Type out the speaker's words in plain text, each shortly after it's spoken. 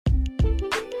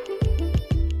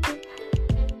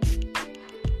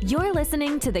You're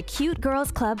listening to the Cute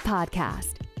Girls Club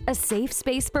podcast, a safe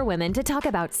space for women to talk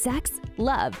about sex,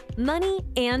 love, money,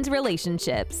 and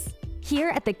relationships.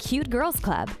 Here at the Cute Girls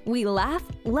Club, we laugh,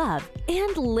 love,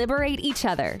 and liberate each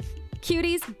other.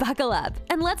 Cuties, buckle up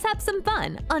and let's have some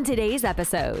fun on today's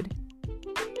episode.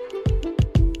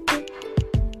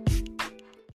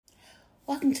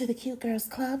 Welcome to the Cute Girls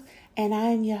Club, and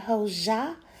I'm your host,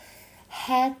 Ja.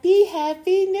 Happy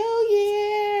New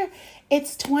Year!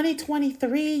 It's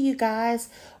 2023, you guys.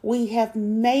 We have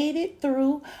made it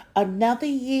through another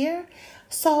year,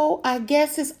 so I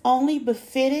guess it's only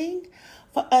befitting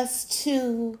for us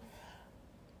to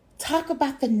talk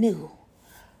about the new.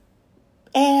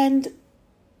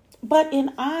 But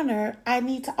in honor, I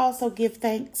need to also give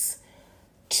thanks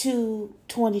to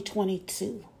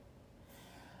 2022.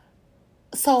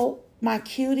 So, my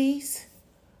cuties,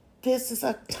 this is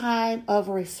a time of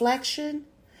reflection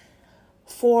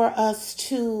for us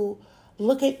to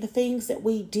look at the things that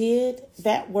we did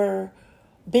that were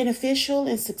beneficial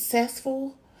and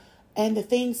successful, and the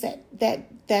things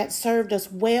that served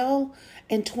us well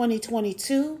in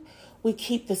 2022. We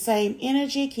keep the same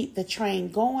energy, keep the train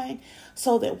going,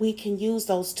 so that we can use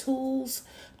those tools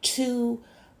to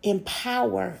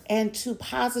empower and to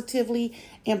positively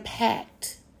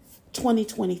impact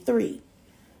 2023.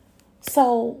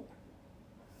 So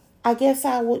I guess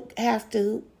I would have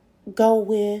to go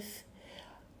with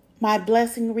my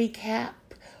blessing recap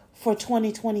for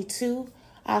 2022.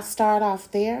 I'll start off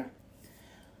there.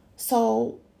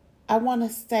 So I want to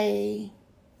say,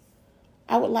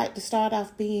 I would like to start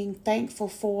off being thankful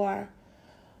for,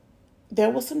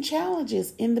 there were some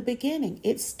challenges in the beginning.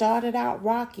 It started out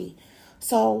rocky.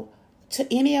 So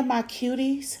to any of my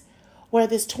cuties, where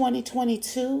this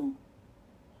 2022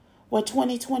 or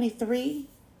 2023,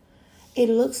 it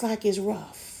looks like it's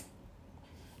rough.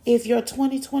 If your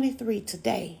 2023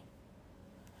 today,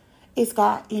 it's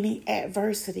got any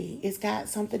adversity, it's got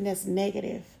something that's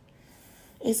negative,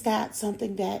 it's got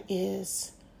something that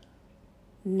is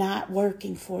not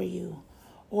working for you,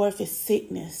 or if it's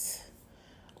sickness,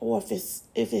 or if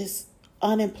it's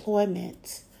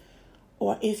unemployment,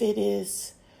 or if it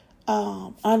is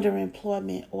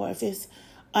underemployment, or if it's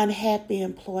unhappy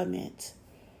employment,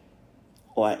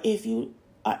 or if you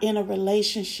are in a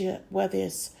relationship, whether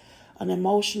it's an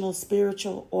emotional,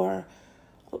 spiritual, or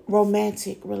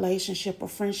romantic relationship or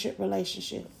friendship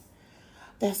relationship,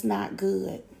 that's not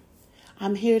good.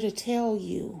 I'm here to tell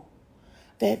you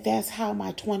that that's how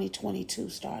my 2022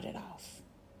 started off.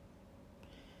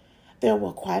 There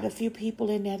were quite a few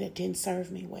people in there that didn't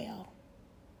serve me well.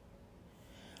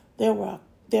 There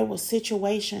were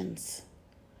situations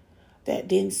that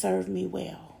didn't serve me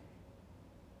well.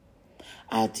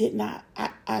 I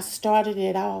started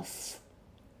it off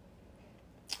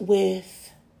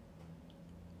with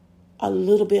a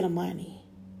little bit of money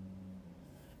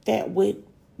that would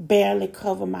barely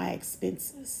cover my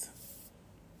expenses.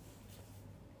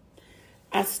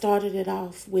 I started it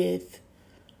off with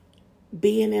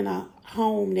being in a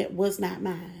home that was not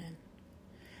mine.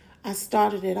 I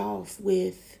started it off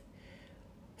with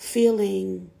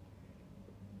feeling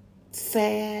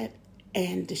sad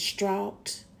and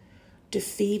distraught,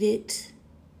 defeated,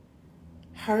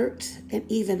 hurt, and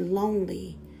even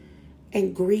lonely,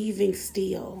 and grieving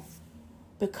still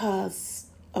because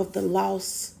of the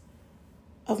loss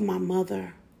of my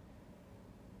mother.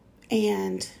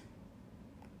 And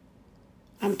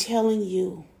I'm telling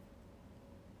you,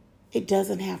 it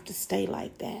doesn't have to stay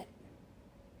like that.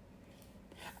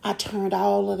 I turned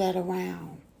all of that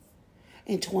around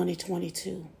in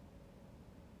 2022.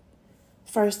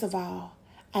 First of all,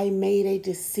 I made a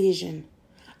decision.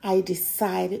 I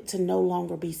decided to no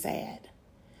longer be sad.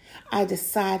 I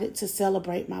decided to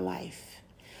celebrate my life.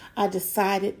 I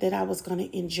decided that I was going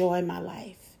to enjoy my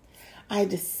life. I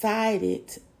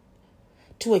decided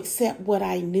to accept what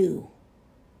I knew.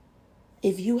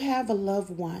 If you have a loved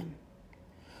one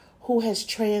who has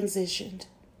transitioned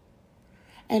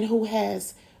and who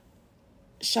has,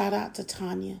 shout out to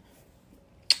Tanya,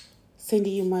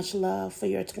 sending you much love for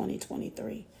your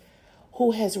 2023,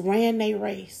 who has ran their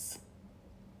race,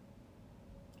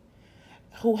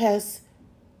 who has,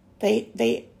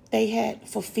 they had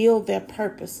fulfilled their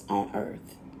purpose on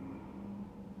earth.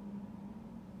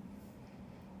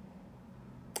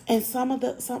 And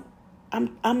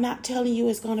I'm not telling you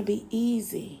it's going to be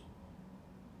easy,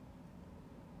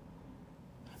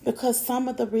 because some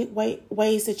of the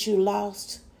ways that you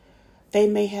lost, they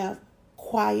may have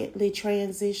quietly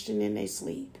transitioned in their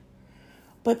sleep,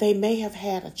 but they may have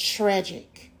had a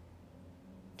tragic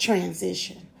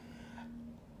transition.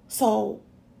 So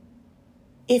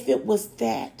if it was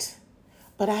that,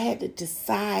 But I had to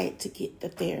decide to get the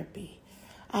therapy.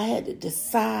 I had to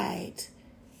decide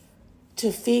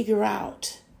to figure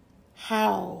out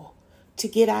how to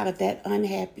get out of that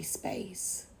unhappy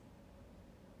space.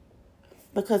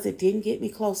 Because it didn't get me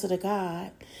closer to God.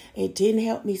 It didn't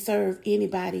help me serve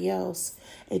anybody else.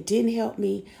 It didn't help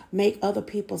me make other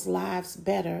people's lives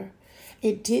better.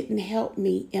 It didn't help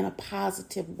me in a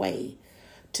positive way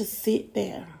to sit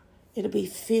there. It'll be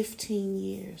 15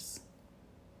 years.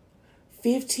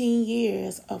 15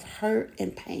 years of hurt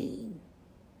and pain.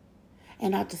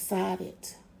 And I decided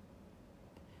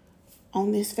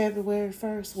on this February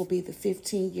 1st will be the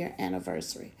 15-year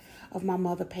anniversary of my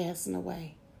mother passing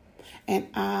away. And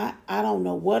I don't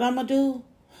know what I'm going to do,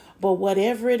 but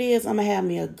whatever it is, I'm going to have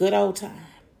me a good old time.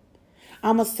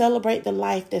 I'm going to celebrate the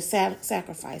life that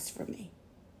sacrificed for me.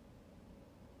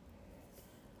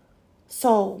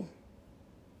 So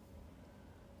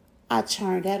I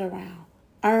turned that around.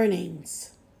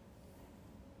 Earnings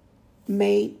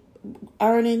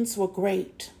were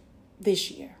great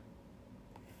this year.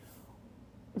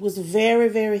 Was very,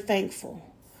 very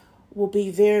thankful. Will be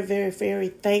very, very, very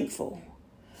thankful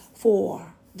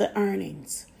for the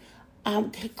earnings.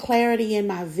 Clarity in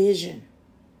my vision.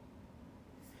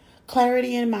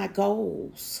 Clarity in my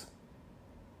goals.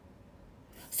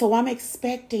 So I'm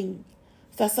expecting,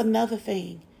 that's another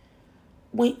thing.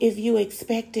 If you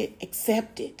expect it,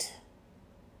 accept it.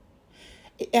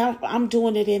 I'm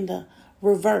doing it in the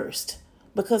reversed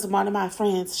because one of my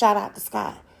friends, shout out to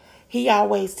Scott, he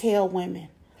always tell women,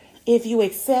 if you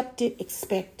accept it,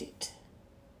 expect it.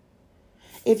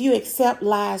 If you accept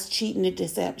lies, cheating, and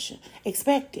deception,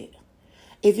 expect it.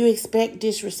 If you expect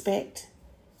disrespect,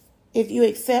 if you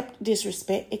accept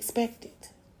disrespect, expect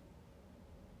it.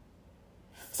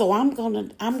 So I'm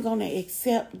gonna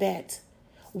accept that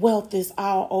wealth is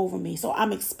all over me. So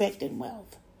I'm expecting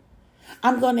wealth.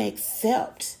 I'm gonna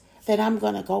accept that I'm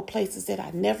gonna go places that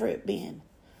I've never been.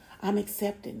 I'm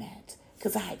accepting that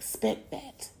because I expect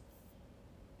that.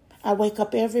 I wake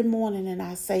up every morning and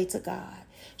I say to God,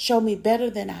 show me better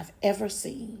than I've ever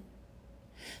seen.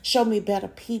 Show me better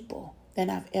people than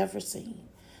I've ever seen.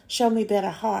 Show me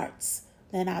better hearts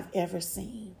than I've ever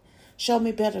seen. Show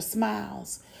me better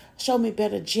smiles. Show me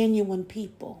better genuine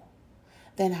people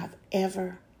than I've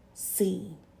ever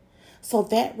seen. So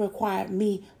that required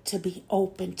me to be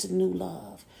open to new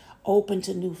love, open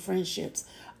to new friendships,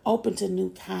 open to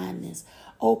new kindness,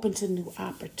 open to new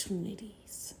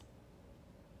opportunities.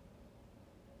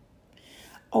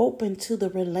 Open to the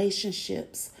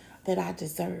relationships that I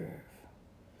deserve.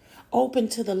 Open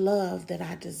to the love that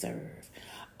I deserve.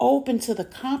 Open to the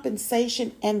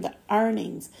compensation and the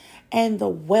earnings and the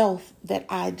wealth that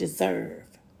I deserve.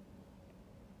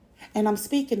 And I'm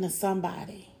speaking to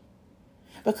somebody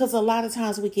because a lot of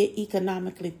times we get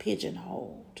economically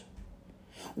pigeonholed.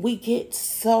 We get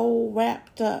so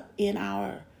wrapped up in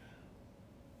our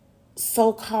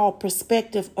so-called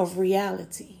perspective of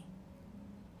reality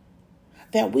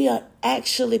that we are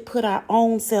actually put our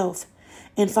own self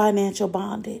in financial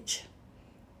bondage.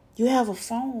 You have a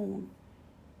phone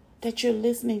that you're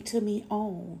listening to me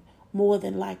on more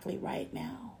than likely right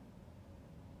now.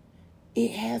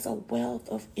 It has a wealth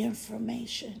of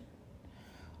information.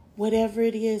 Whatever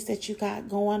it is that you got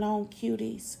going on,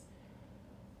 cuties,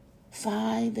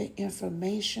 find the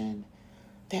information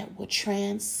that will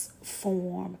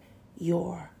transform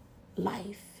your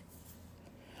life.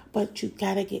 But you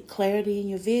got to get clarity in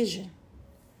your vision.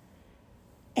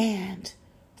 And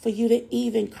for you to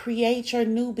even create your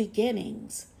new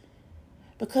beginnings.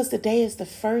 Because today is the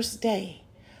first day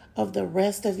of the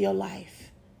rest of your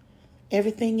life.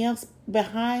 Everything else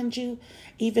behind you,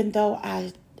 even though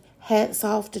I hats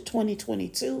off to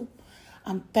 2022,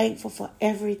 I'm thankful for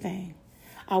everything.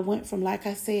 I went from, like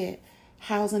I said,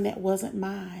 housing that wasn't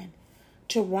mine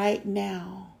to right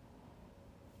now.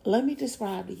 Let me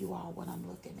describe to you all what I'm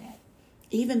looking at.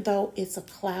 Even though it's a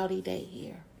cloudy day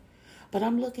here, but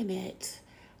I'm looking at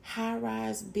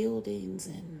high-rise buildings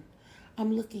and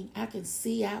I can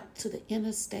see out to the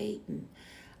interstate and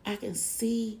I can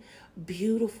see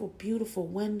beautiful, beautiful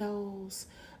windows,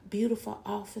 beautiful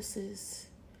offices.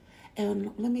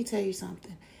 And let me tell you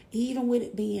something, even with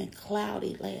it being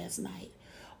cloudy last night,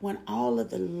 when all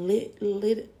of the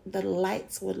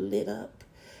lights were lit up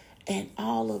and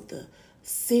all of the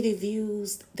city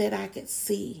views that I could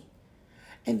see,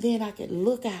 and then I could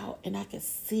look out and I could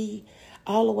see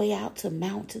all the way out to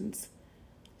mountains.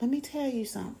 Let me tell you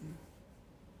something.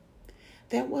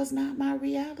 That was not my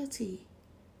reality.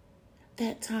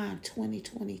 That time,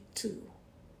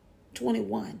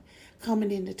 21,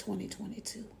 coming into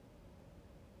 2022.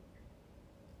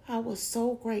 I was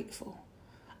so grateful.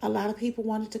 A lot of people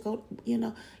wanted to go, you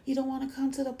don't want to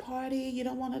come to the party. You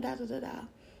don't want to da-da-da-da.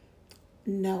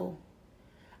 No.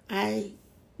 I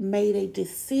made a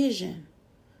decision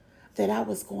that I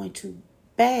was going to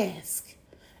bask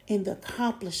in the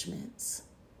accomplishments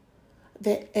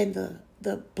and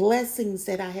the blessings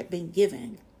that I had been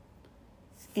given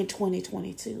in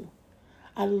 2022.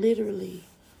 I literally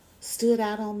stood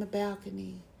out on the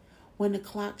balcony when the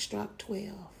clock struck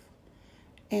 12,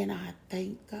 and I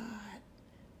thank God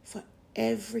for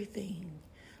everything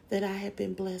that I have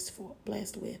been blessed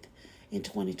with in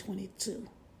 2022.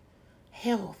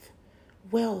 Health,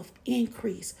 wealth,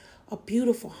 increase, a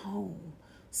beautiful home,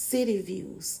 city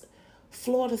views,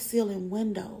 floor-to-ceiling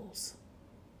windows.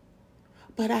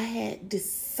 But I had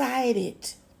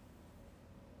decided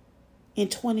in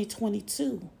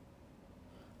 2022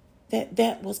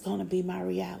 that was going to be my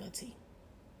reality.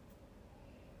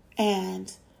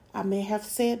 And I may have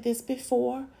said this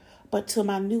before, but to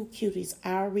my new cuties,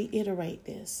 I'll reiterate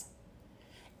this.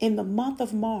 In the month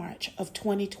of March of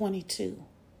 2022,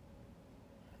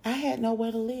 I had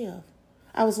nowhere to live.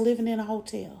 I was living in a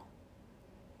hotel.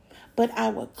 But I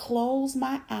would close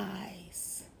my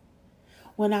eyes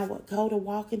when I would go to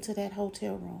walk into that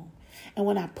hotel room. And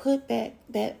when I put that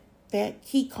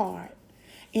key card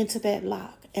into that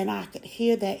lock, and I could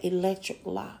hear that electric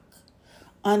lock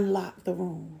unlock the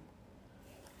room.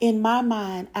 In my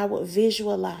mind, I would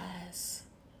visualize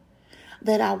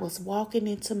that I was walking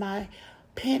into my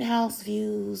penthouse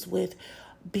views with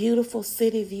beautiful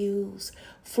city views,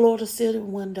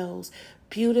 floor-to-ceiling windows,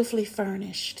 beautifully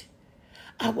furnished.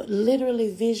 I would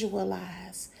literally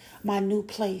visualize my new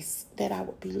place that I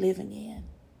would be living in.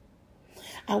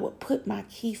 I would put my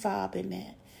key card in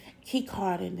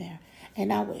there,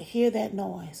 and I would hear that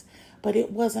noise, but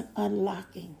it wasn't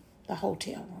unlocking the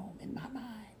hotel room in my mind.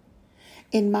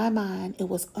 In my mind, it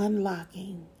was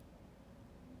unlocking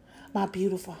my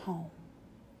beautiful home.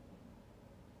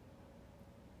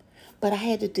 But I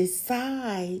had to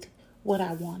decide what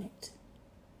I wanted.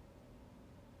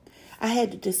 I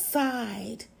had to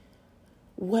decide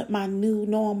what my new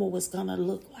normal was going to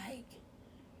look like.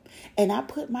 And I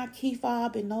put my key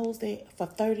fob in those there for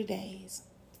 30 days.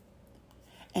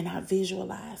 And I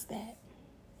visualized that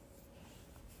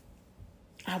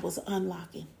I was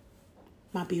unlocking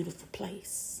my beautiful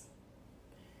place.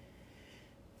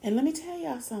 And let me tell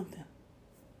y'all something.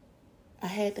 I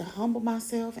had to humble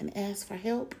myself and ask for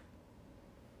help.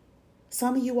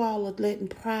 Some of you all are letting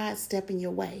pride step in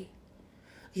your way.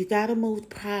 You got to move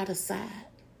pride aside.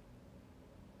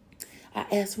 I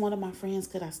asked one of my friends,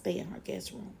 could I stay in her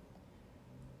guest room?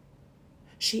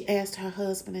 She asked her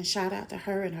husband, and shout out to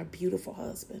her and her beautiful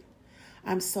husband.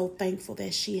 I'm so thankful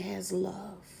that she has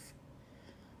love.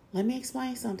 Let me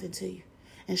explain something to you.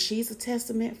 And she's a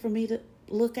testament for me to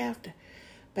look after.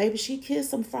 Baby, she kissed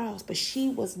some frogs, but she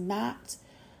was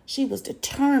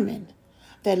determined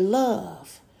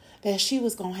that she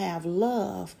was going to have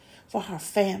love for her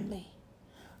family.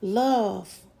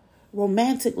 Love,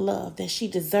 romantic love, that she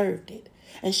deserved it.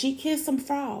 And she kissed some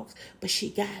frogs, but she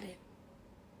got it.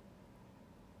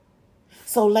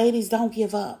 So ladies, don't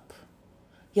give up.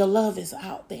 Your love is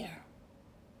out there.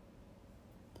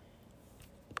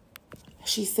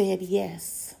 She said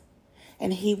yes.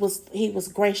 And he was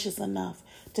gracious enough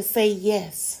to say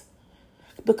yes,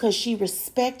 because she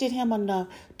respected him enough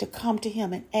to come to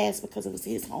him and ask, because it was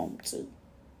his home too.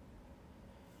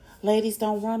 Ladies,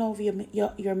 don't run over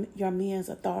your men's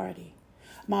authority.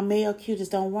 My male cuties,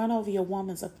 don't run over your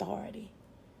woman's authority.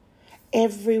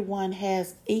 Everyone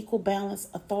has equal balance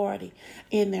authority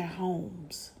in their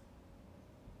homes.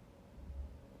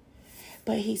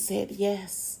 But he said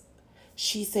yes.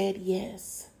 She said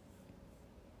yes.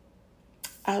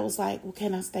 I was like, well,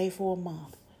 can I stay for a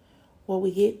month? Well,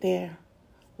 we get there.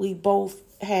 We both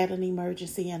had an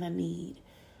emergency and a need.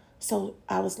 So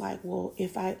I was like, well,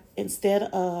 instead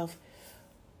of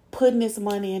putting this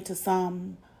money into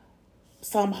some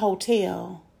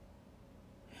hotel,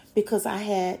 because I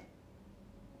had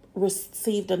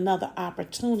received another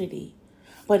opportunity,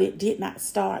 but it did not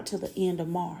start till the end of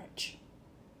March.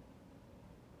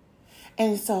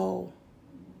 And so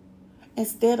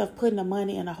instead of putting the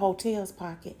money in a hotel's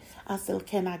pocket, I said,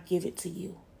 can I give it to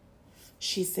you?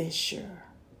 She said, sure.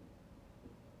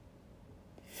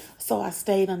 So I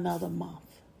stayed another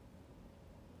month.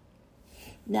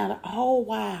 Now, the whole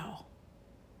while,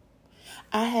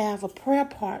 I have a prayer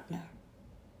partner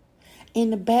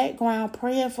in the background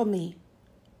praying for me.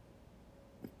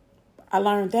 I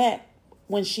learned that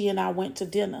when she and I went to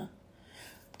dinner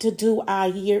to do our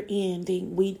year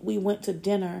ending. We went to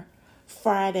dinner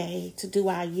Friday to do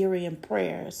our year end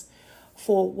prayers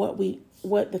for what we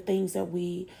what the things that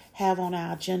we have on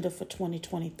our agenda for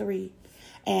 2023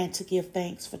 and to give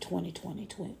thanks for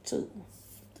 2022.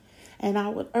 And I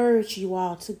would urge you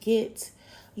all to get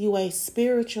you a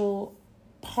spiritual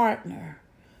partner,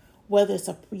 whether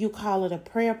you call it a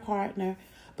prayer partner,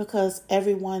 because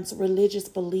everyone's religious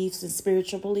beliefs and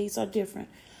spiritual beliefs are different.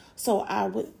 So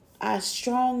I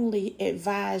strongly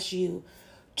advise you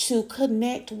to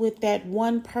connect with that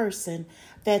one person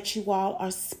that you all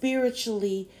are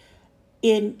spiritually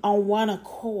on one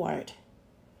accord,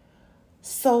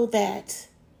 so that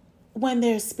when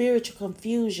there's spiritual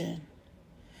confusion,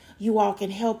 you all can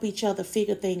help each other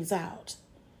figure things out.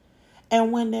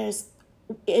 And when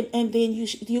and then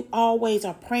you always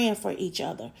are praying for each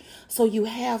other. So you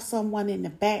have someone in the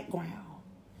background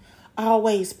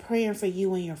always praying for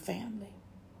you and your family.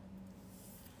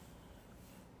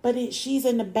 But she's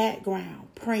in the background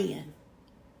praying.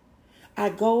 I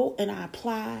go and I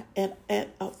apply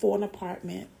for an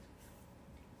apartment.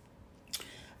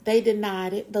 They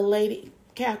denied it. The lady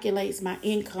calculates my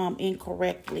income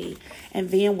incorrectly and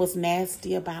then was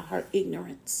nasty about her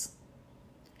ignorance.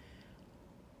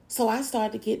 So I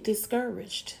started to get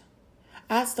discouraged.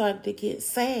 I started to get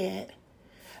sad.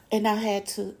 And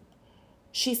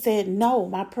she said no.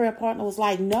 My prayer partner was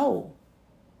like, no.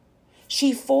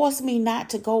 She forced me not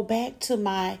to go back to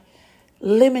my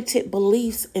limited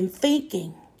beliefs and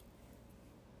thinking.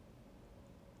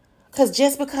 Because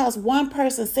just because one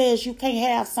person says you can't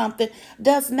have something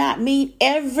does not mean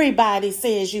everybody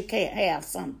says you can't have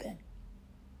something.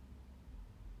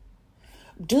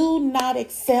 Do not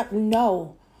accept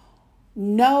no.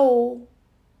 No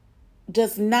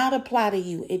does not apply to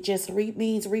you. It just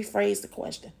means rephrase the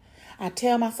question. I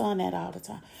tell my son that all the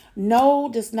time. No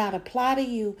does not apply to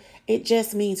you. It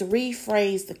just means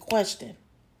rephrase the question.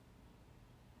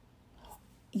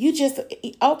 You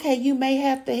may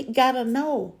have gotta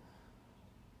know.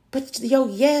 But your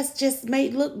yes just may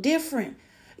look different.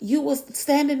 You was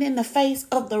standing in the face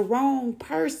of the wrong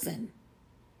person.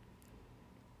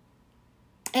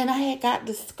 And I had got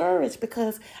discouraged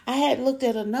because I had looked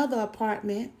at another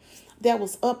apartment that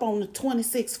was up on the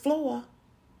 26th floor.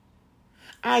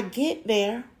 I get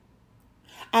there.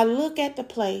 I look at the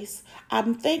place.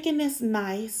 I'm thinking it's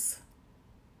nice.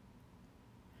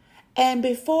 And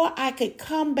before I could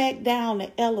come back down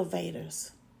the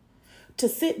elevators to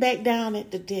sit back down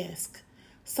at the desk,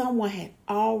 someone had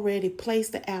already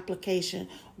placed the application,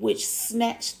 which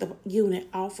snatched the unit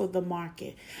off of the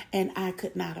market, and I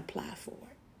could not apply for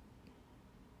it.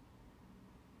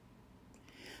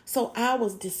 So I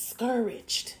was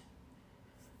discouraged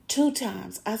 2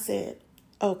 times. I said,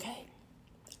 okay,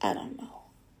 I don't know.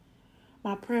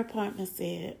 My prayer partner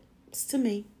said, it's to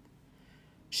me.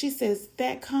 She says,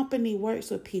 that company works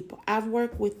with people. I've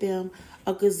worked with them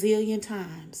a gazillion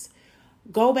times.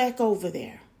 Go back over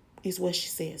there, is what she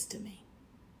says to me.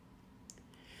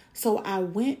 So I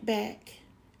went back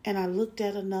and I looked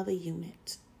at another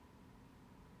unit.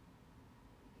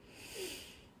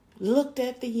 Looked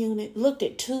at 2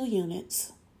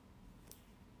 units.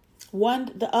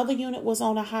 The other unit was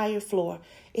on a higher floor.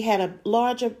 It had a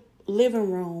larger living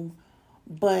room,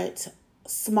 but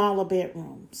smaller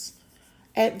bedrooms.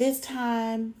 At this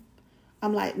time,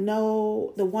 I'm like,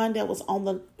 no, the one that was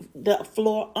on the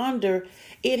floor under,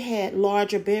 it had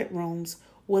larger bedrooms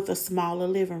with a smaller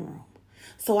living room.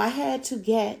 So I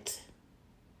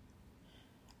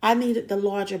needed the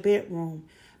larger bedroom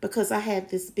because I had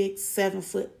this big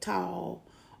 7-foot tall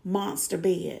monster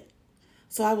bed.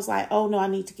 So I was like, oh no, I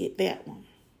need to get that one.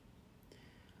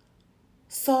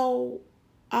 So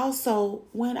also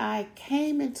when I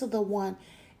came into the one,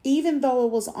 even though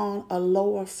it was on a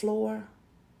lower floor,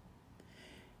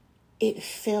 it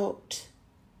felt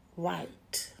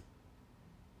right.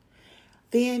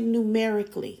 Then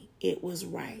numerically, it was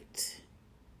right.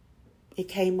 It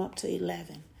came up to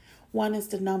 11. 1 is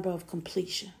the number of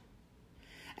completion.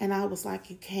 And I was like,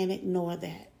 you can't ignore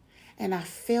that. And I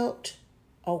felt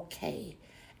okay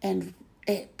and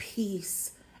at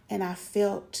peace. And I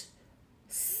felt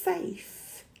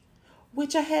safe,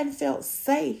 which I hadn't felt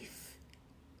safe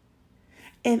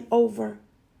in over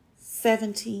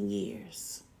 17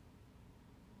 years.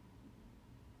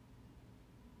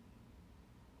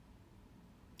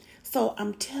 So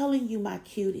I'm telling you, my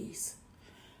cuties,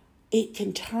 it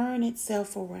can turn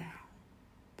itself around.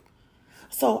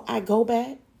 So I go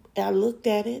back, I looked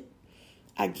at it,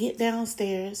 I get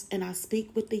downstairs and I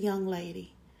speak with the young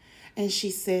lady. And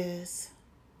she says,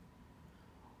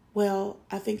 well,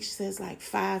 I think she says like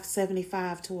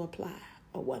 $5.75 to apply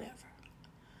or whatever.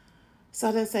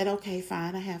 So they said, okay,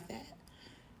 fine, I have that.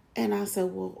 And I said,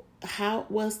 well,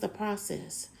 what's the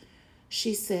process?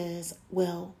 She says,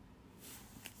 well,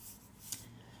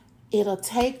 It'll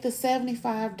take the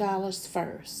 $75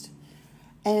 first.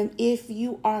 And if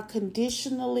you are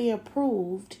conditionally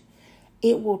approved,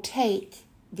 it will take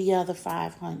the other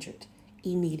 $500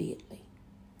 immediately.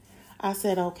 I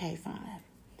said, okay, fine.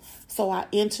 So I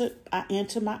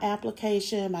enter my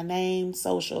application, my name,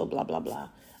 social, blah, blah, blah,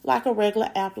 like a regular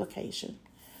application.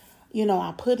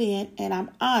 I put in, and I'm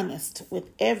honest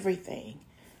with everything.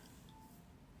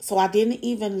 So I didn't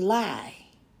even lie.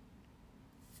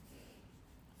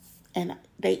 And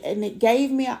it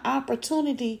gave me an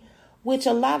opportunity, which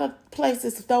a lot of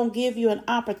places don't give you an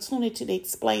opportunity to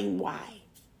explain why.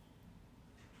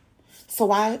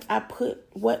 So I put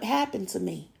what happened to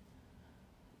me.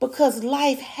 Because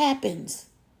life happens.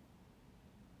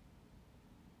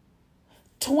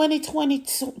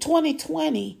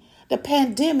 2020, the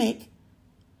pandemic,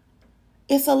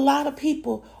 it's a lot of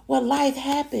people where life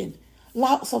happened.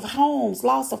 Loss of homes,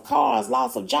 loss of cars,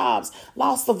 loss of jobs,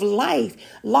 loss of life,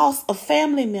 loss of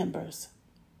family members.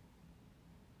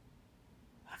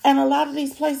 And a lot of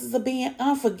these places are being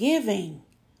unforgiving.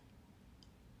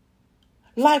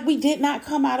 Like we did not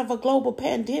come out of a global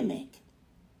pandemic.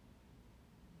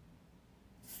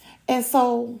 And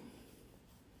so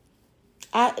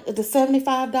the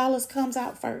 $75 comes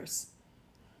out first.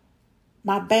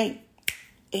 My bank,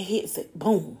 it hits it.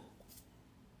 Boom.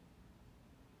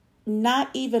 Not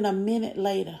even a minute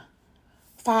later,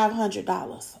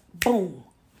 $500. Boom.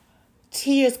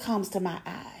 Tears comes to my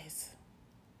eyes.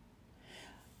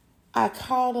 I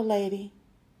called a lady,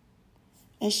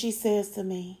 and she says to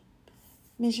me,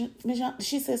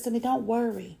 she says to me, don't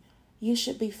worry. You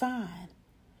should be fine.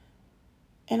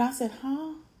 And I said,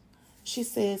 huh? She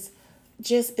says,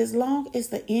 just as long as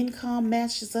the income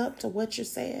matches up to what you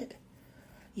said,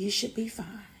 you should be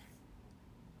fine.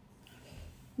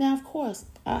 Now, of course,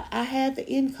 I had the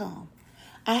income.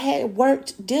 I had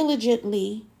worked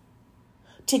diligently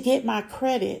to get my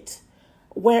credit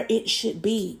where it should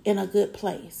be, in a good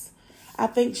place. I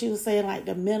think she was saying like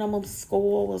the minimum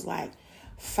score was like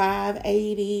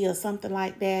 580 or something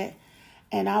like that.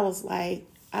 And I was like,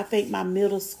 I think my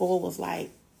middle score was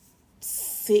like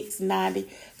 690,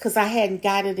 because I hadn't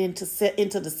got it into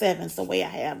the sevens the way I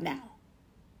have now.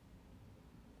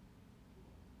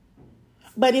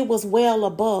 But it was well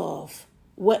above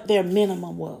what their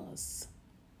minimum was.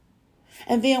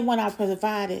 And then when I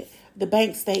provided the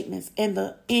bank statements and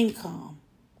the income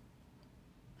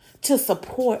to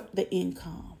support the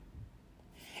income,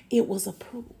 it was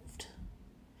approved.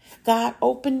 God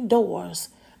opened doors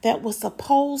that were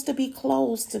supposed to be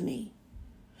closed to me,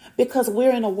 because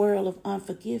we're in a world of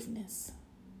unforgiveness.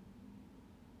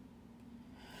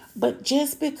 But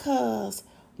just because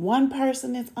one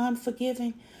person is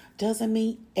unforgiving doesn't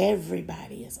mean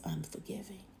everybody is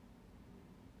unforgiving.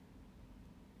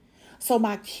 So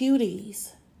my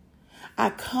cuties,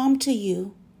 I come to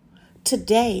you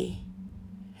today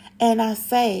and I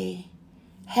say,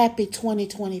 happy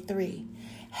 2023,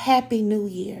 happy new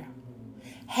year,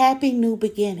 happy new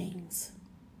beginnings.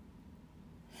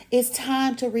 It's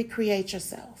time to recreate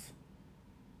yourself.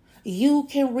 You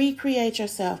can recreate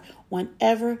yourself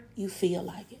whenever you feel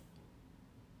like it.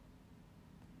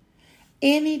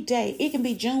 Any day. It can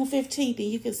be June 15th and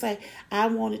you can say, I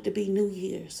want it to be New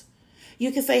Year's.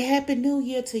 You can say Happy New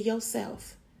Year to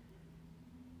yourself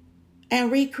and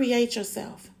recreate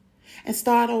yourself and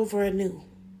start over anew.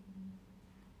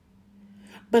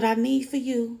 But I need for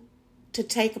you to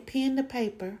take a pen to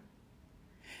paper,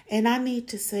 and I need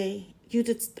for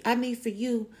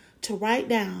you to write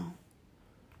down,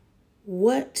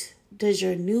 what does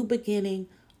your new beginning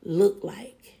look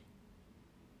like?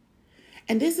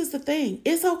 And this is the thing.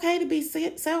 It's okay to be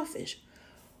selfish.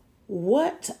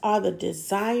 What are the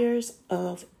desires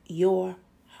of your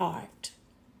heart?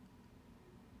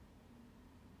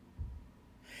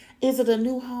 Is it a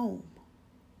new home?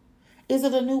 Is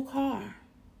it a new car?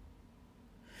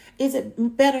 Is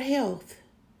it better health?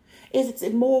 Is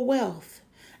it more wealth?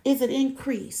 Is it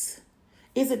increase?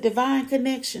 Is it divine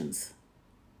connections?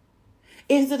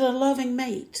 Is it a loving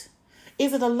mate?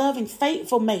 Is it a loving,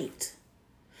 faithful mate?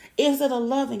 Is it a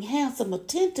loving, handsome,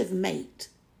 attentive mate?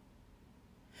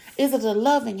 Is it a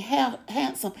loving,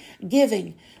 handsome,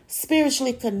 giving,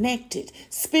 spiritually connected,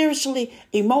 spiritually,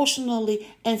 emotionally,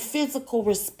 and physical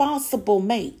responsible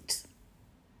mate?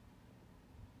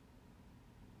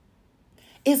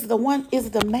 Is it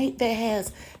the mate that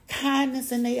has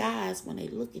kindness in their eyes when they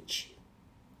look at you?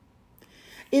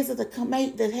 Is it a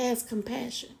mate that has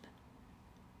compassion?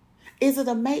 Is it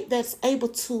a mate that's able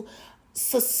to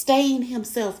sustain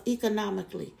himself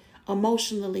economically,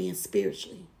 emotionally, and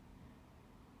spiritually?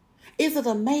 Is it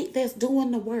a mate that's doing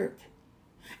the work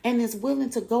and is willing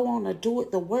to go on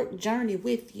the work journey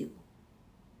with you?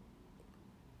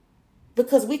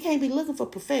 Because we can't be looking for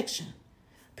perfection.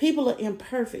 People are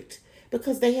imperfect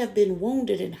because they have been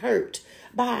wounded and hurt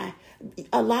by,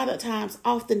 a lot of times,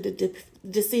 often the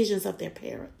decisions of their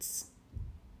parents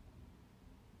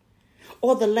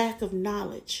or the lack of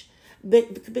knowledge.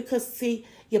 Because, see,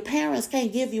 your parents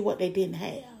can't give you what they didn't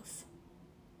have.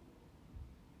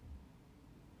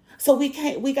 So we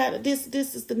got this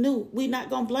is the new. We're not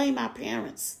going to blame our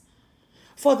parents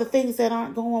for the things that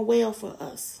aren't going well for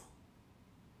us.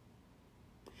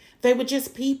 They were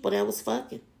just people that was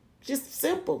fucking. Just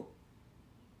simple.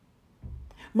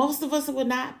 Most of us were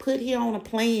not put here on a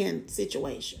planned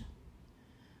situation.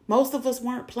 Most of us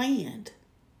weren't planned.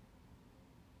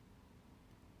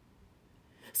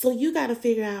 So you got to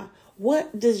figure out,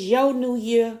 what does your new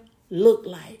year look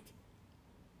like?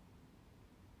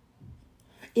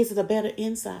 Is it a better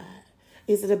inside?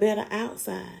 Is it a better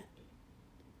outside?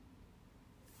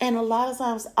 And a lot of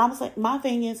times, I'm saying, my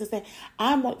thing is that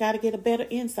I'm got to get a better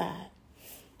inside.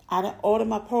 I done order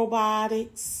my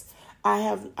probiotics.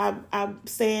 I'm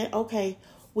saying, okay,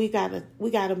 we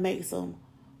gotta make some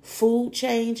food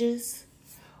changes.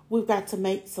 We've got to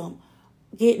make some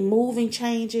moving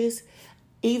changes.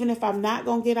 Even if I'm not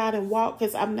gonna get out and walk,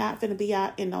 because I'm not gonna be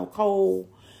out in no cold,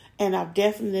 and I'm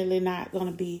definitely not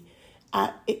gonna be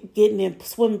getting in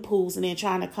swimming pools and then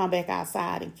trying to come back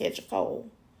outside and catch a cold.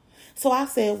 So I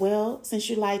said, well, since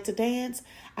you like to dance,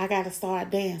 I got to start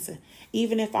dancing.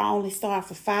 Even if I only start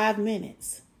for 5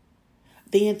 minutes,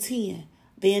 then 10,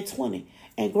 then 20,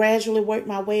 and gradually work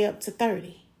my way up to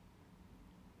 30.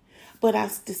 But I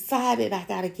decided I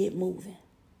got to get moving.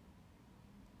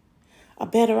 A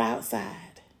better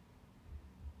outside.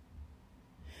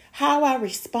 How I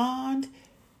respond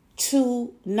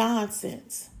to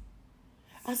nonsense.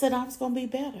 I said, I'm just going to be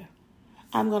better.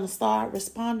 I'm going to start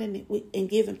responding and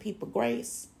giving people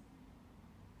grace.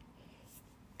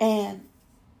 And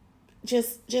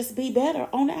just be better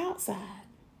on the outside.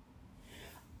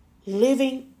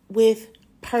 Living with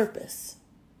purpose.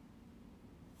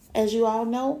 As you all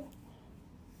know,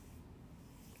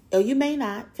 or you may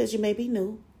not, because you may be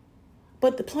new,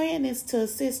 but the plan is to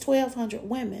assist 1,200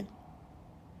 women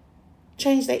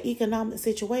change their economic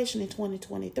situation in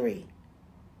 2023.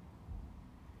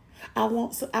 I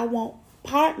want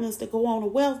partners to go on a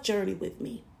wealth journey with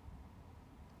me.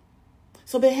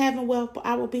 So been having wealth.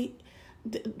 I'll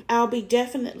be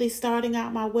definitely starting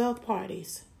out my wealth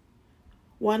parties.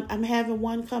 I'm having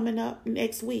one coming up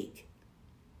next week.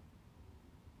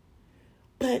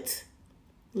 But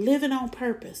living on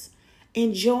purpose,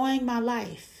 enjoying my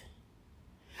life.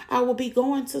 I will be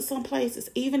going to some places,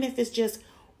 even if it's just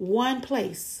one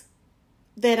place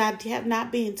that I have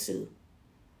not been to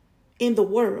in the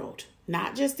world,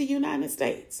 not just the United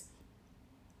States.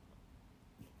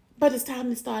 But it's time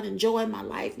to start enjoying my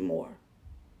life more.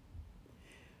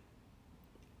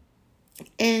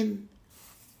 And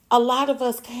a lot of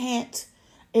us can't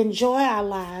enjoy our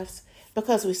lives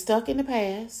because we're stuck in the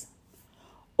past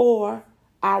or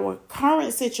our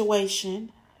current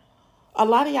situation. A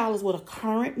lot of y'all is with a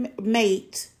current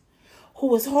mate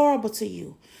who is horrible to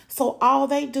you. So all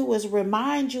they do is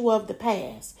remind you of the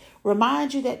past.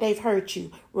 Remind you that they've hurt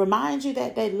you. Remind you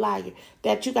that they liar.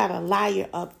 That you got a liar,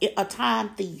 a time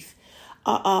thief,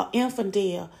 a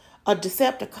infidel, a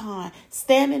Decepticon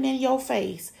standing in your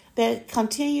face that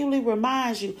continually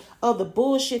reminds you of the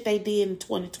bullshit they did in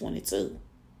 2022.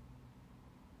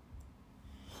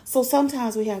 So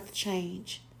sometimes we have to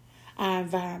change our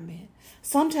environment.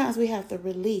 Sometimes we have to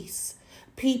release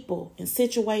people and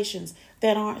situations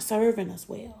that aren't serving us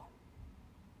well.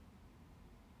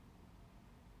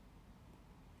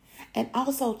 And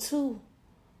also, too,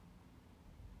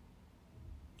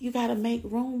 you got to make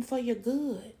room for your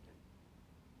good.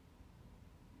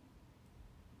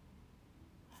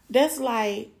 That's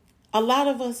like, a lot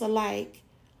of us are like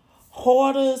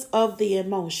hoarders of the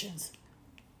emotions.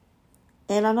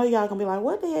 And I know y'all going to be like,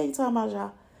 what the hell you talking about,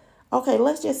 y'all? Okay,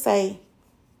 let's just say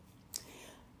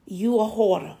you a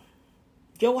hoarder.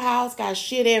 Your house got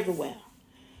shit everywhere.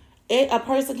 A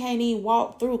person can't even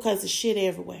walk through because there's shit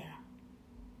everywhere.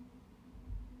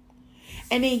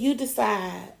 And then you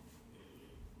decide,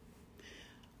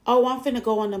 oh, I'm finna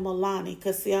go into Milani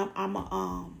because see, I'm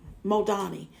a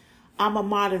Modani. I'm a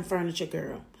modern furniture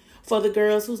girl. For the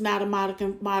girls who's not a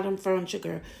modern furniture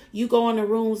girl, you go in the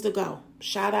rooms to go.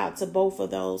 Shout out to both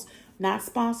of those. Not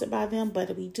sponsored by them,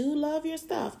 but we do love your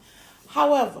stuff.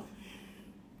 However,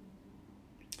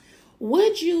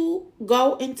 would you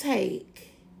go and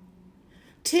take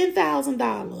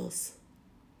 $10,000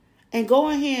 and go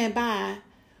in here and buy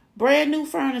brand new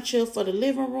furniture for the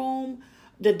living room,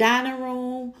 the dining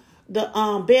room, the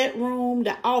bedroom,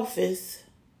 the office,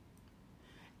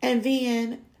 and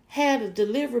then had the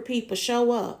delivery people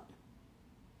show up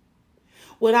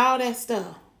with all that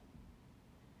stuff.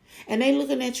 And they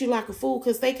looking at you like a fool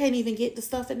because they can't even get the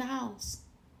stuff in the house.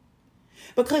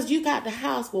 Because you got the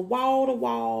house with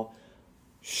wall-to-wall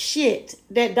shit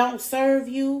that don't serve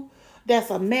you, that's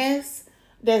a mess,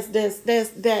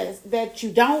 that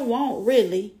you don't want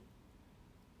really.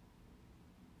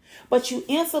 But you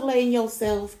insulating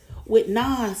yourself with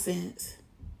nonsense.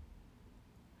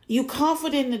 You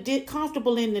comfortable in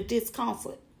the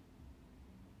discomfort.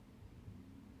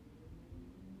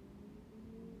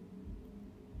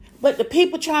 But the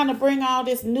people trying to bring all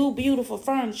this new beautiful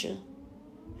furniture,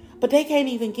 but they can't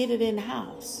even get it in the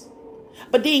house.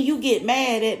 But then you get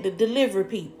mad at the delivery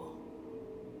people.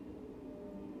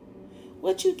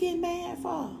 What you get mad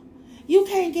for? You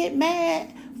can't get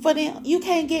mad for them. You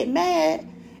can't get mad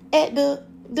at the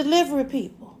delivery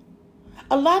people.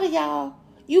 A lot of y'all,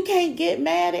 you can't get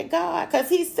mad at God because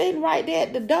he's sitting right there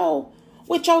at the door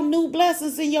with your new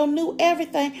blessings and your new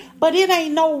everything. But it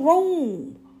ain't no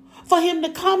room for him to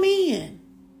come in.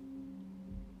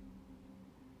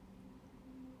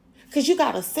 Because you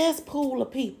got a cesspool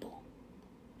of people.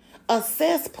 A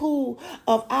cesspool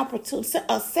of opportunity.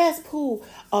 A cesspool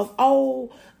of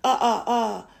old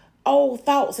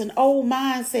thoughts and old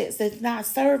mindsets that's not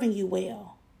serving you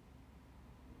well.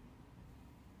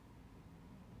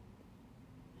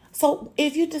 So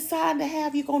if you decide to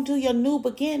you're going to do your new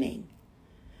beginning,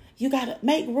 you got to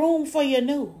make room for your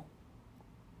new.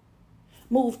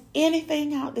 Move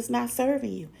anything out that's not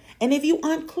serving you. And if you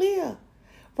unclear,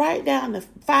 write down the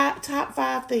top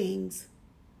five things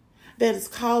that is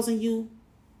causing you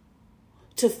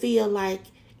to feel like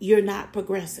you're not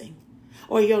progressing,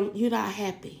 or you're not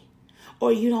happy,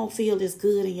 or you don't feel as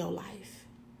good in your life.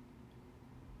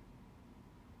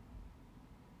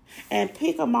 And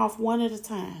pick them off one at a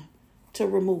time to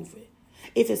remove it.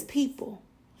 If it's people,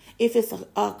 if it's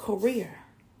a career,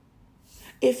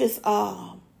 if it's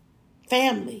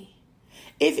family,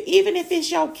 even if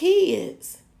it's your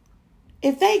kids,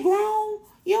 if they grown,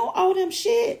 you don't owe them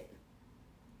shit.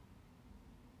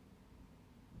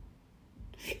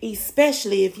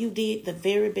 Especially if you did the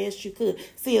very best you could.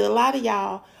 See, a lot of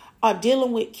y'all are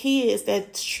dealing with kids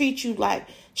that treat you like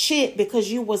shit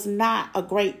because you was not a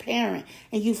great parent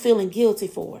and you feeling guilty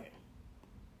for it.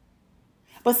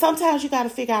 But sometimes you got to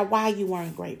figure out why you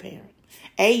weren't a great parent.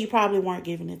 You probably weren't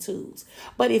given the tools.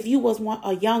 But if you was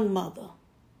a young mother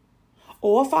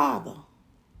or a father,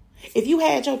 if you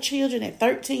had your children at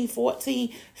 13,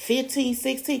 14, 15,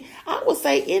 16, I would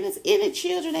say any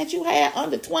children that you had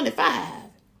under 25.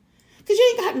 Because you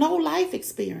ain't got no life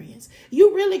experience.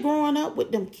 You really growing up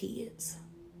with them kids.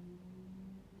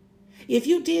 If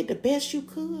you did the best you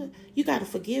could, you got to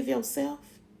forgive yourself.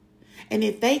 And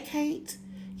if they can't,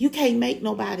 you can't make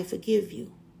nobody forgive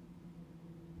you.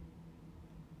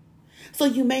 So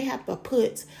you may have to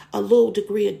put a little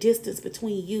degree of distance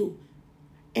between you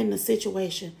and the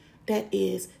situation that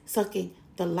is sucking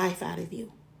the life out of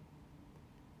you.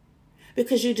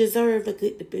 Because you deserve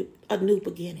a new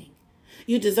beginning.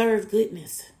 You deserve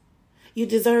goodness. You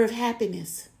deserve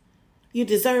happiness. You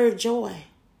deserve joy.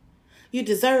 You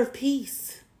deserve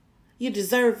peace. You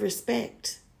deserve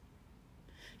respect.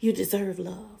 You deserve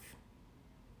love.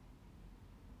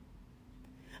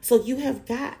 So you have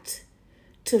got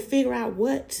to figure out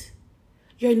what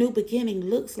your new beginning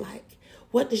looks like.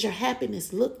 What does your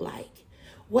happiness look like?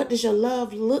 What does your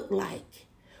love look like?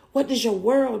 What does your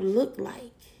world look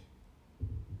like?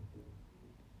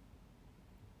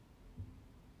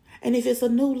 And if it's a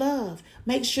new love,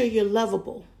 make sure you're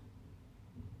lovable.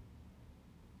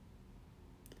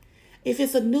 If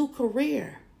it's a new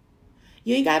career,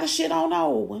 you ain't got to shit on the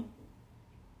old one.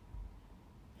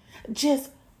 Just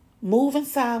move in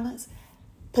silence.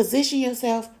 Position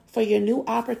yourself for your new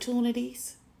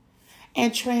opportunities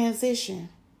and transition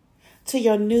to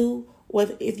your new,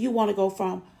 whether if you want to go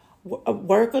from a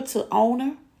worker to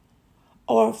owner,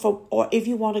 or if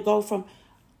you want to go from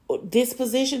this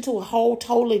position to a whole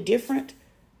totally different,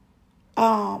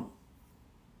 a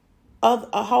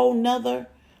whole nother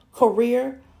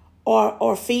career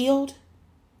or field.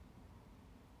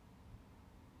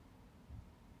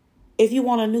 If you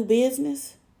want a new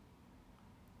business,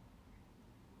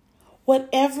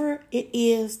 whatever it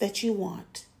is that you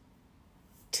want,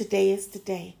 today is the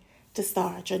day to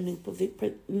start your new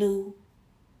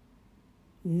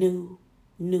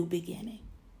beginning.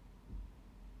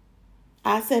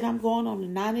 I said I'm going on a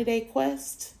 90-day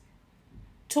quest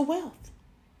to wealth.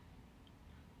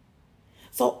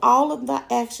 So all of the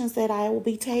actions that I will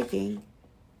be taking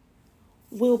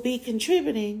will be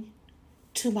contributing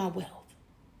to my wealth.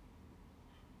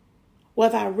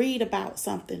 whether I read about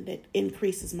something that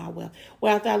increases my wealth,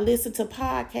 whether I listen to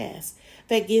podcasts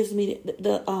that gives me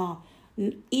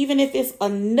even if it's a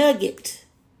nugget,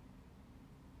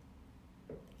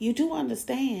 you do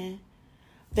understand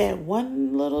that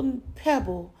one little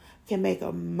pebble can make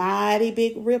a mighty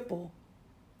big ripple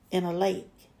in a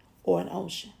lake or an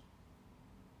ocean.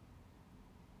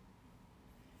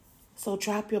 So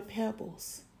drop your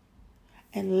pebbles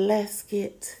and let's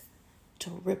get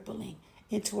to rippling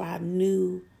into our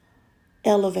new,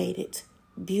 elevated,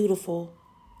 beautiful,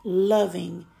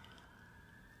 loving,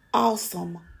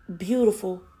 awesome,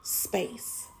 beautiful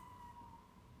space.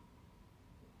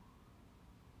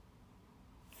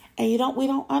 And we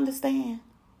don't understand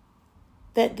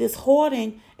that this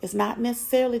hoarding is not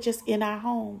necessarily just in our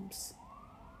homes.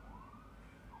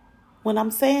 When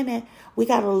I'm saying that, we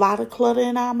got a lot of clutter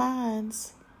in our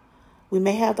minds. We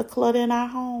may have the clutter in our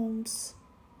homes.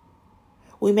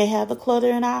 We may have the clutter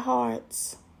in our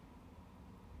hearts.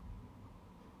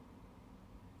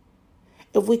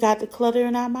 If we got the clutter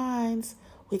in our minds,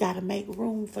 we got to make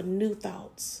room for new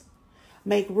thoughts.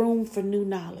 Make room for new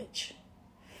knowledge.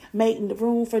 Make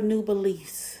room for new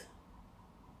beliefs.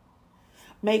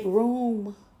 Make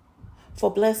room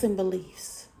for blessing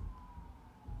beliefs,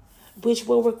 which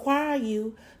will require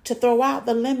you to throw out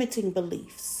the limiting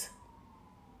beliefs.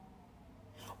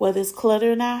 Whether it's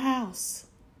clutter in our house.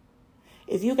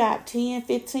 If you got 10,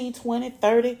 15, 20,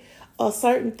 30 or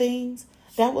certain things,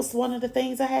 that was one of the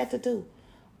things I had to do.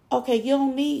 Okay, you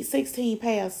don't need 16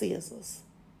 pair of scissors.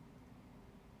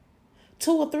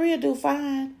 2 or 3 will do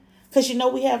fine. Because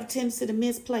we have a tendency to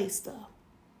misplace stuff.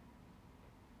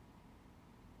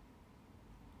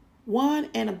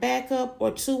 1 and a backup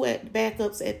or 2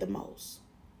 backups at the most.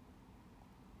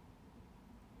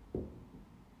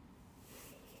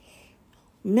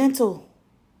 Mental.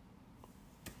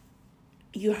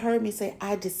 You heard me say,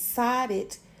 I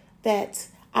decided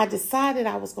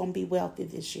I was going to be wealthy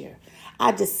this year.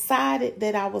 I decided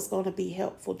that I was going to be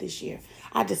helpful this year.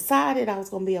 I decided I was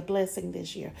going to be a blessing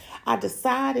this year. I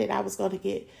decided I was going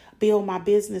to build my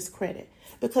business credit.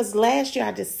 Because last year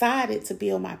I decided to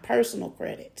build my personal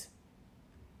credit.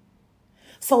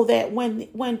 So that when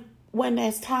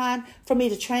there's time for me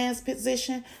to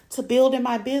transition to building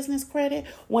my business credit,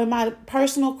 when my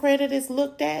personal credit is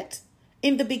looked at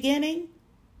in the beginning,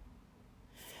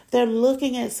 they're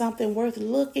looking at something worth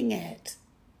looking at.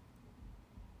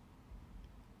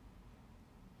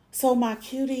 So my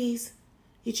cuties,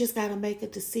 you just got to make a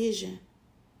decision.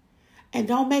 And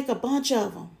don't make a bunch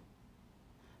of them.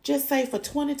 Just say for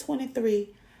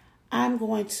 2023, I'm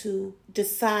going to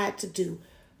decide to do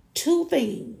 2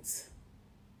 things.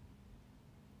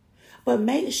 But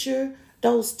make sure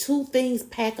those 2 things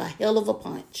pack a hell of a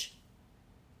punch.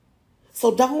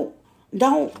 So don't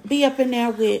be up in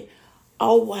there with,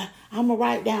 I'm going to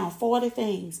write down 40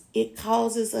 things. It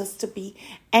causes us to be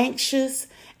anxious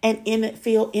and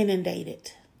feel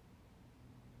inundated.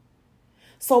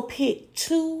 So pick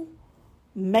 2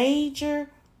 major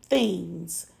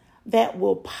things that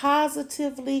will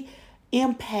positively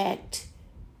impact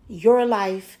your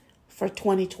life for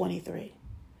 2023.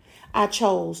 I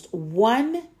chose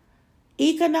 1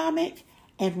 economic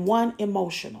and 1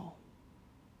 emotional.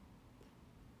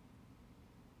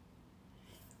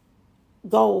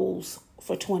 Goals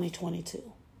for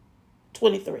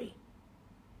 23.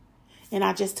 And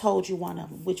I just told you one of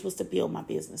them, which was to build my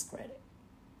business credit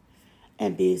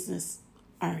and business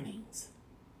earnings.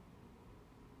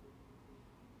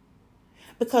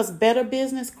 Because better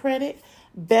business credit,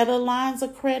 better lines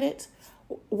of credit,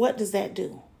 what does that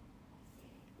do?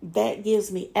 That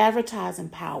gives me advertising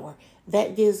power.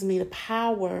 That gives me the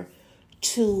power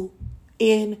to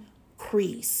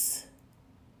increase.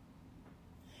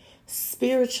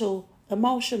 Spiritual,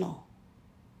 emotional.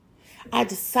 I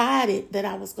decided that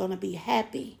I was going to be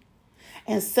happy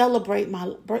and celebrate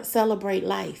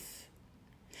life.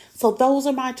 So those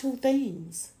are my 2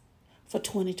 things for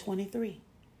 2023.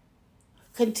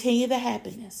 Continue the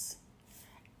happiness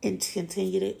and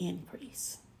continue to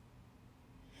increase.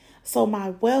 So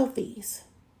my wealthies,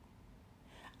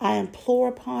 I implore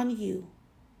upon you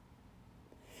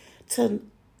to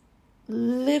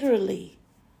literally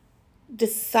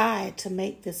decide to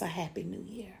make this a happy new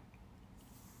year.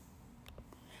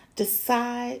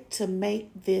 Decide to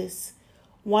make this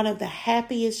one of the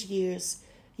happiest years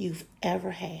you've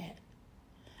ever had.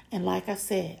 And like I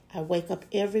said, I wake up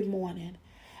every morning,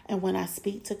 and when I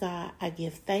speak to God, I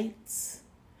give thanks.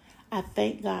 I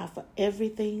thank God for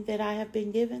everything that I have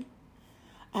been given.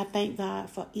 I thank God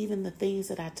for even the things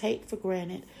that I take for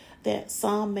granted that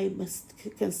some may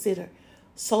consider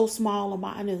so small or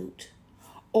minute,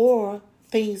 or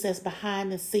things that's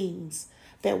behind the scenes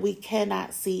that we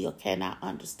cannot see or cannot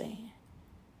understand.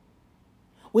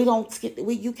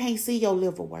 You can't see your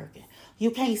liver working.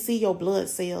 You can't see your blood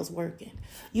cells working.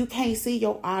 You can't see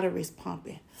your arteries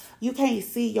pumping. You can't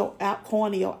see your out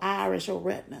corner, your iris, your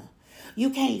retina. You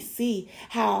can't see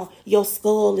how your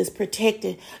skull is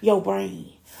protecting your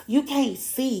brain. You can't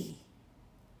see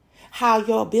how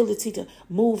your ability to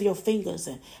move your fingers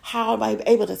and how am I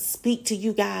able to speak to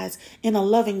you guys in a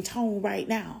loving tone right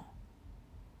now.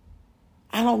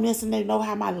 I don't necessarily know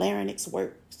how my larynx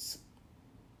works.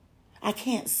 I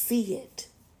can't see it,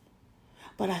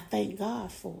 but I thank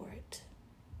God for it.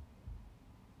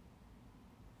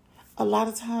 A lot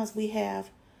of times we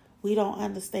don't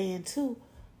understand too,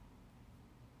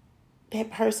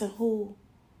 that person who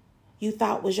you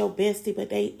thought was your bestie, but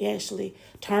they actually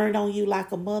turned on you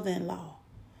like a mother-in-law.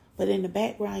 But in the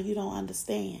background, you don't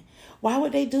understand. Why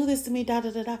would they do this to me?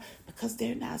 Because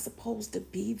they're not supposed to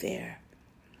be there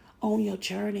on your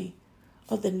journey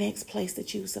of the next place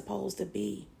that you're supposed to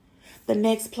be. The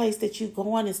next place that you're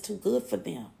going is too good for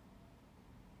them.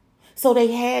 So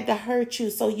they had to hurt you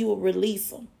so you would release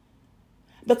them.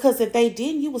 Because if they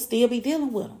didn't, you would still be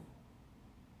dealing with them.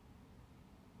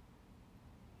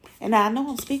 And I know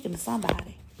I'm speaking to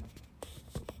somebody.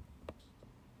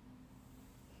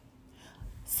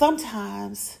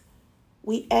 Sometimes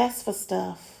we ask for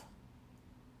stuff,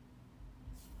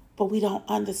 but we don't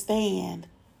understand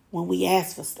when we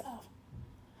ask for stuff.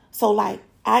 So like,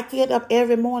 I get up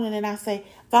every morning and I say,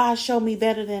 God, show me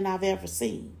better than I've ever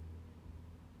seen.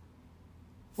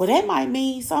 Well, that might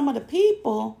mean some of the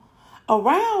people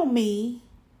around me,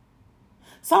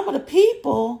 some of the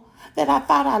people that I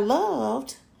thought I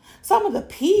loved, some of the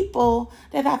people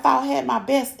that I thought had my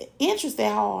best interest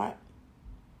at heart,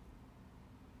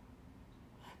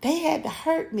 they had to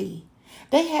hurt me.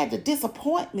 They had to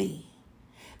disappoint me.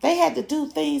 They had to do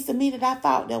things to me that I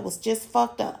thought that was just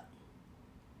fucked up.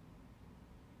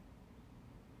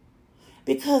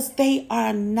 Because they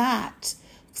are not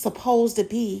supposed to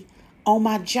be on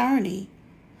my journey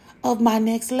of my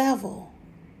next level.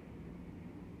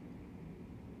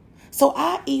 So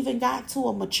I even got to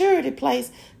a maturity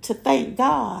place to thank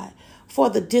God for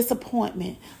the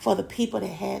disappointment for the people that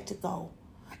had to go,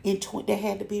 that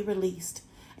had to be released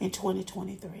in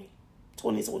 2022.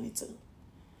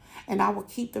 And I will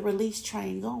keep the release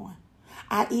train going.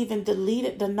 I even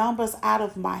deleted the numbers out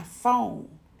of my phone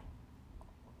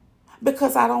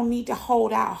because I don't need to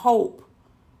hold out hope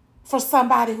for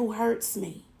somebody who hurts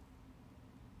me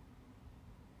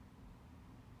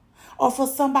or for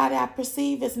somebody I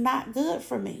perceive is not good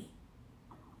for me.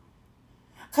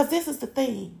 Because this is the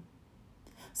thing.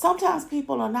 Sometimes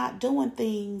people are not doing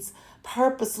things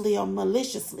purposely or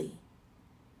maliciously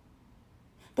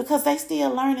because they still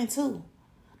learning too.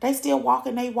 They still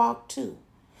walking they walk too.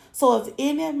 So if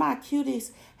any of my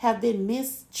cuties have been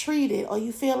mistreated or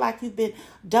you feel like you've been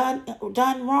done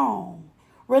wrong,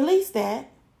 release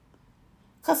that.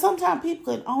 Because sometimes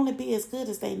people can only be as good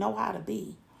as they know how to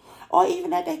be or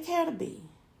even that they care to be.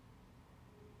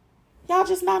 Y'all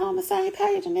just not on the same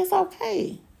page and it's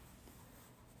okay.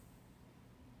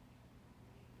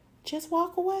 Just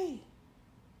walk away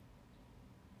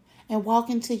and walk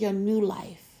into your new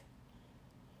life.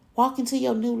 Walk into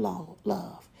your new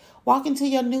love. Walk into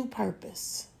your new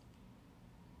purpose.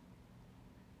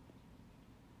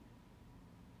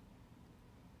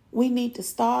 We need to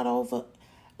start over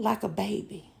like a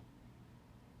baby.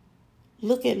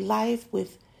 Look at life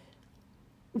with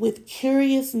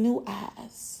curious new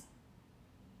eyes.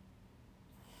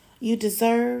 You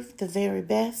deserve the very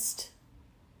best.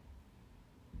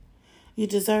 You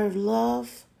deserve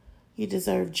love. You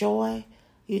deserve joy.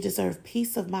 You deserve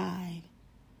peace of mind.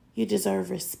 You deserve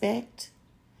respect.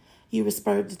 You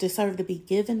deserve to be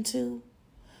given to.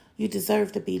 You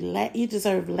deserve you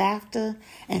deserve laughter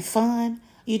and fun.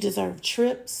 You deserve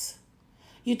trips.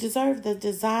 You deserve the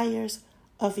desires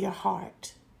of your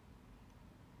heart.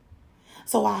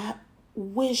 So I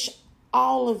wish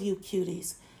all of you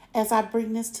cuties, as I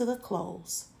bring this to the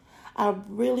close, I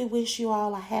really wish you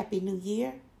all a happy new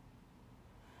year.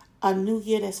 A new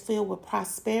year that's filled with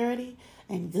prosperity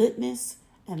and goodness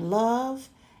and love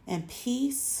and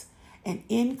peace and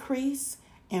increase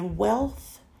and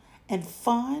wealth and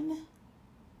fun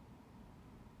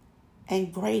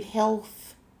and great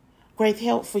health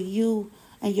for you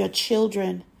and your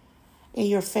children and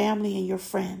your family and your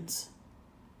friends.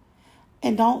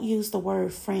 And don't use the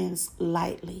word friends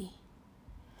lightly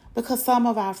because some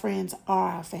of our friends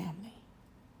are our family.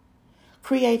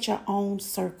 Create your own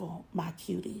circle, my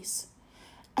cuties.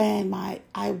 And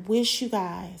I wish you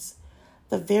guys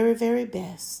the very, very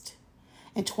best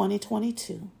in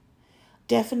 2022.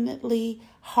 definitely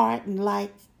heart and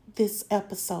like this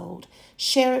episode.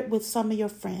 Share it with some of your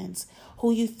friends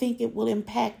who you think it will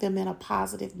impact them in a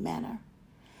positive manner.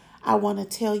 I want to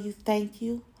tell you thank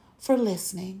you for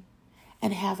listening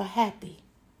and have a happy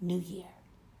new year.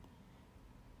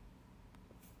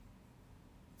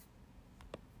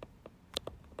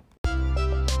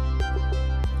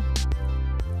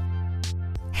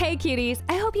 Hey cuties,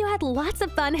 I hope you had lots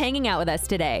of fun hanging out with us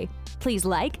today. Please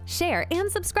like, share,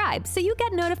 and subscribe so you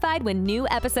get notified when new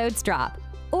episodes drop.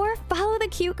 Or follow the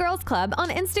Cute Girls Club on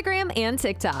Instagram and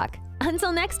TikTok.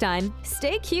 Until next time,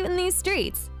 stay cute in these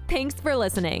streets. Thanks for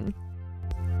listening.